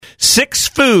6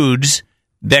 foods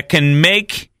that can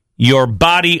make your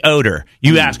body odor.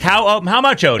 You ask, how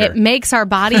much odor? It makes our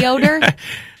body odor?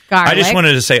 Garlic. I just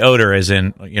wanted to say odor as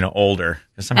in, older.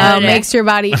 It makes your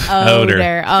body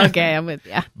odor. Okay, I'm with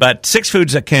you. But 6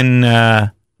 foods that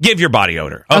can give your body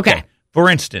odor. Okay. For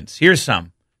instance, here's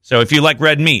some. So if you like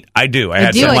red meat, I do. I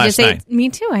had some last night. Me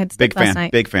too. I had steak last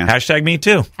night. Big fan. Hashtag me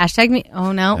too. Hashtag me.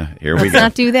 Oh, no. Here we go. Let's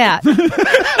not do that.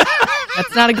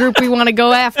 That's not a group we want to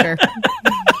go after.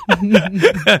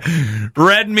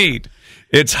 Red meat.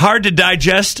 It's hard to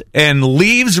digest and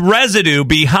leaves residue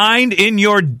behind in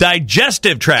your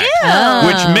digestive tract,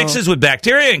 which mixes with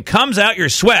bacteria and comes out your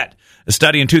sweat. A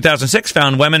study in 2006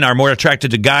 found women are more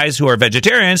attracted to guys who are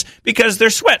vegetarians because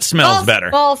their sweat smells better.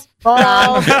 Balls. Make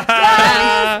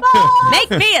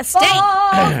me a steak.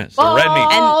 So red meat.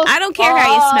 And I don't care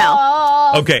how you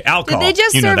smell. Okay, alcohol. Did they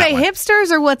just survey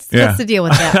hipsters, or what's the deal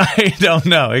with that? I don't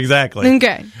know exactly.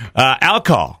 Okay.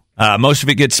 Alcohol. Most of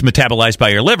it gets metabolized by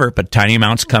your liver, but tiny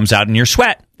amounts comes out in your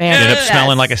sweat. You end up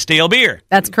smelling like a stale beer.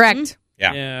 That's correct.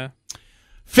 Yeah.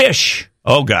 Fish.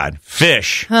 Oh, God.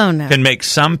 Fish can make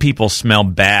some people smell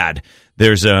bad.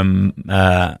 There's a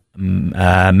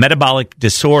metabolic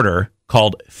disorder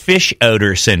called fish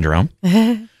odor syndrome,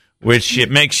 which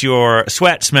it makes your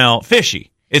sweat smell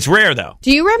fishy. It's rare, though.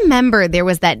 Do you remember there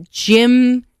was that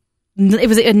gym? It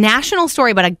was a national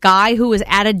story about a guy who was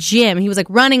at a gym. He was like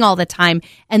running all the time,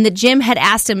 and the gym had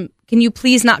asked him, "Can you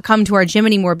please not come to our gym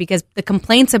anymore because the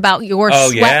complaints about your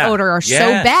sweat odor are so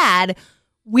bad."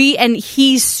 And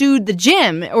he sued the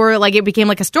gym, or like it became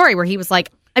like a story where he was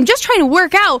like, I'm just trying to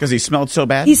work out. Because he smelled so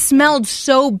bad? He smelled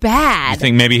so bad. You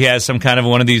think maybe he has some kind of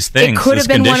one of these things? It could have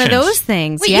been one of those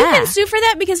things. Wait, you can sue for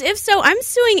that? Because if so, I'm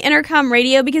suing Intercom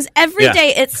Radio because every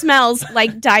day it smells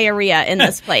like diarrhea in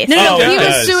this place. No, he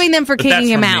was suing them for kicking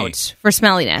him out for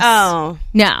smelliness. Oh.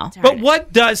 No. But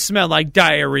what does smell like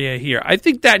diarrhea here? I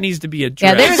think that needs to be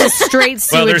addressed. Yeah, there's a straight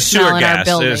sewage smell in our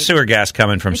building. There's sewer gas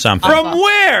coming from something. From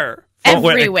where?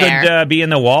 Everywhere. It could be in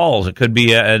the walls. It could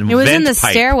be a It was in the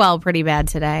pipe. stairwell pretty bad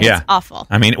today. Yeah. It's awful.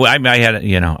 I mean, I had,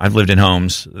 I've lived in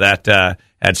homes that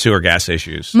had sewer gas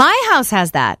issues. My house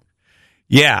has that.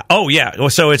 Yeah. Oh, yeah.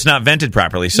 Well, so it's not vented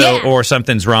properly. Or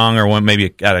something's wrong, or maybe you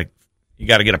got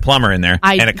to get a plumber in there,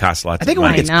 and it costs lots of money. I think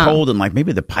when it gets cold and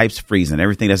maybe the pipes freeze and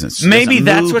everything doesn't maybe doesn't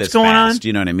that's move what's as going fast. on. Do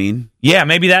you know what I mean? Yeah,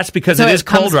 maybe that's because so it is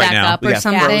cold right now. We got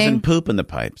frozen poop in the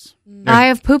pipes. I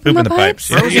have poop in the pipes.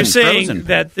 Yeah. You're saying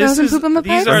that these are poop in the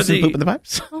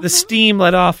pipes? the steam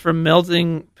let off from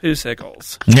melting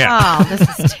poosicles. Yeah. Oh,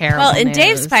 this is terrible. Well, in news.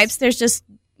 Dave's pipes, there's just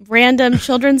random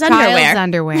children's Child's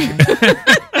underwear.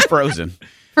 Frozen.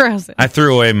 Frozen. I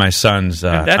threw away my son's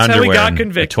that's how underwear we got in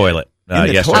convicted. the toilet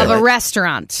yesterday. Of a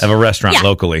restaurant. Of a restaurant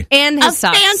locally. And A his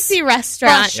socks. fancy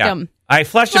restaurant. Flushed him. I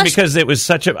flushed him because it was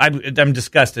such a... I'm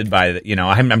disgusted by it.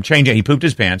 I'm changing. He pooped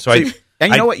his pants. So and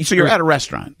you know what? So you're at a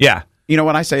restaurant. Yeah. You know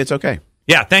what? I say it's okay.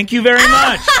 Yeah, thank you very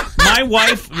much. My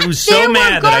wife was so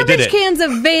mad that I did it. There were garbage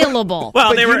cans available.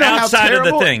 Well, But they you were know outside of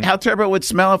the thing. How terrible it would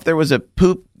smell if there was a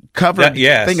poop covered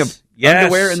thing of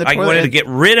underwear in the toilet. I wanted to get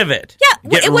rid of it. Yeah,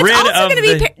 what's also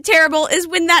going to be terrible is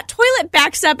when that toilet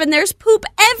backs up and there's poop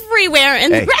everywhere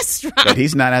in the restaurant. But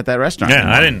he's not at that restaurant. Yeah,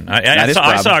 I didn't.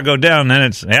 I saw it go down.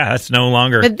 Then that's no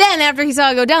longer. But then after he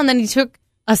saw it go down, then he took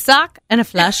a sock and a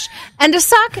flush, and a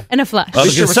sock and a flush. Well,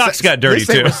 the socks got dirty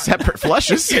They too. were separate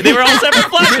flushes. They were all separate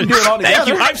flushes. Didn't do it all Thank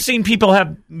together. you. I've seen people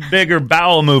have bigger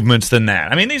bowel movements than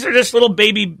that. I mean, these are just little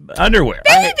baby underwear.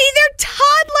 Baby, they're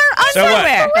toddler So what?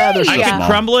 underwear. I can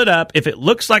crumble it up. If it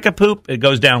looks like a poop, it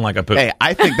goes down like a poop. Hey,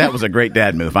 I think that was a great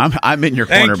dad move. I'm in your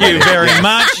corner. Thank you buddy. very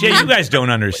much. Yeah, you guys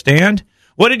don't understand.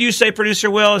 What did you say, Producer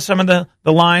Will, is some of the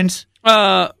lines?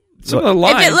 Some of the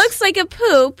lines. If it looks like a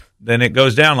poop, Then it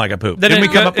goes down like a poop. Then Didn't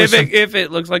we come up with if it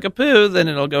looks like a poo, then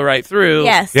it'll go right through.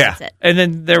 yes, Yeah. that's it. And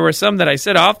then there were some that I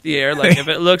said off the air, like if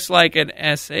it looks like an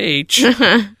SH,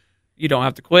 you don't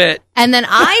have to quit. And then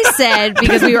I said,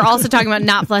 because we were also talking about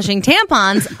not flushing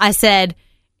tampons, I said,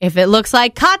 if it looks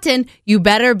like cotton, you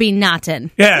better be knotting.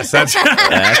 Yes, that's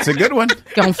That's a good one.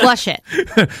 Don't flush it.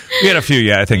 we had a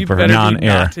few, I think, You for better be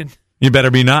non-air. knotting. You better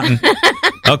be knotting.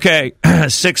 Okay,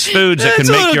 6 foods that That's can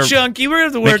a make little your chunky. We're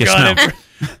going to make have to you work on smell. it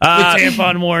for the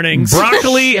tampon warnings.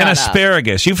 Broccoli and Shut up.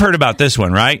 asparagus. You've heard about this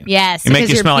one, right? Yes, It makes because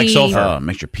you your smell like pee- sulfur. Oh, it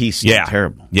makes your pee smell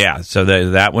terrible. Yeah, so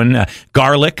that one.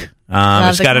 Garlic.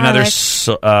 It's the got another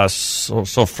garlic.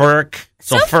 sulfuric.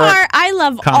 So far, I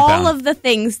love compound. all of the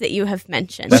things that you have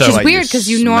mentioned. Which So is like weird you because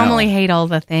you smell. normally hate all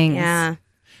the things. Yeah.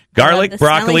 Garlic, I love the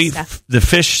smelly broccoli, stuff. the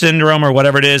fish syndrome or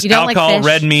whatever it is, You don't like alcohol, fish?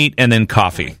 red meat, and then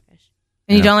coffee.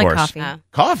 And you Yeah, don't of like course. coffee.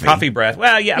 Coffee. Coffee breath.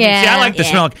 Well, yeah. I mean, Yeah. see, I like the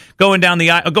Yeah. smell going down the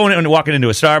aisle, going and walking into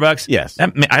a Starbucks. Yes.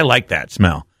 I like that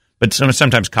smell. But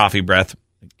sometimes coffee breath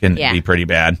can be pretty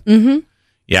bad. Mm-hmm.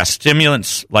 Yeah,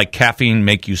 stimulants like caffeine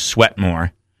make you sweat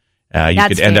more. You That's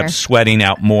could end fair. up sweating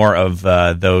out more of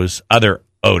those other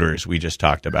odors we just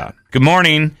talked about. Good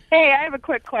morning. Hey, I have a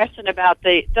quick question about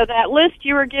that list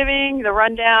you were giving, the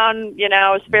rundown,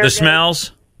 asparagus. The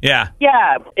smells? Yeah.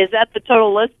 Yeah. Is that the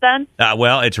total list then?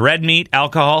 Well, it's red meat,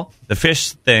 alcohol, the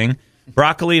fish thing,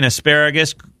 broccoli and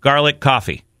asparagus, garlic,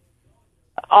 coffee.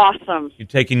 Awesome. You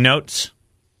taking notes?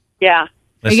 Yeah.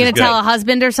 Are you going to tell a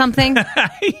husband or something?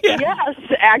 Yes,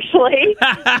 actually.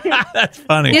 That's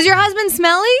funny. Is your husband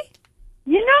smelly?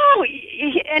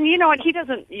 And you know what? He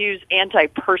doesn't use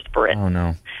antiperspirant. Oh,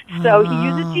 no. So he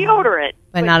uses deodorant.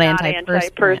 But not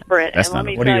antiperspirant. And let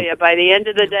me tell you, by the end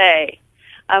of the day,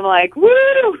 I'm like, woo,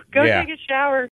 go take a shower.